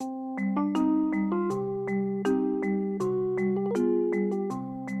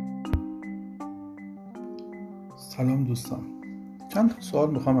سلام دوستان، چند تا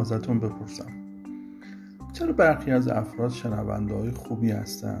سوال میخوام ازتون بپرسم. چرا برخی از افراد شنونده‌های خوبی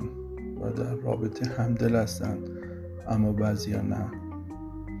هستن و در رابطه همدل هستن اما بعضیا نه؟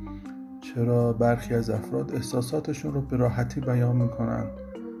 چرا برخی از افراد احساساتشون رو به راحتی بیان میکنن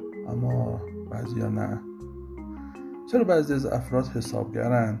اما بعضیا نه؟ چرا بعضی از افراد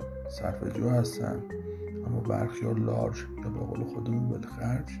حسابگرن، صرفه‌جو هستن اما برخی‌ها لارج یا به قول خودمون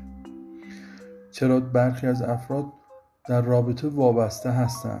ولخرج؟ چرا برخی از افراد در رابطه وابسته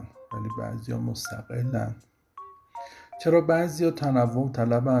هستن ولی بعضیا مستقلن؟ چرا بعضیا تنوع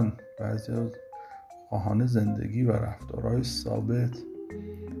طلبن، بعضیا خواهان زندگی و رفتارهای ثابت؟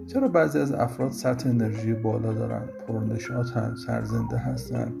 چرا بعضی از افراد سطح انرژی بالا دارن، پرنشاطن، سرزنده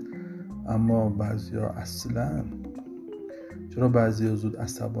هستن اما بعضیا اصلاً؟ چرا بعضیا زود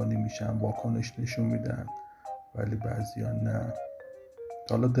عصبانی میشن، واکنش نشون میدن ولی بعضیا نه؟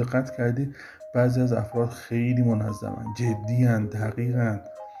 حالا دقت کردی بعضی از افراد خیلی منظمن، جدی‌اند، دقیقن،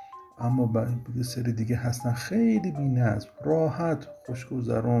 اما یه سری دیگه هستن خیلی بی‌نظم، راحت،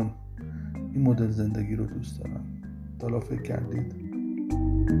 خوشگذرون، این مدل زندگی رو دوست دارن. حالا فکر کردید؟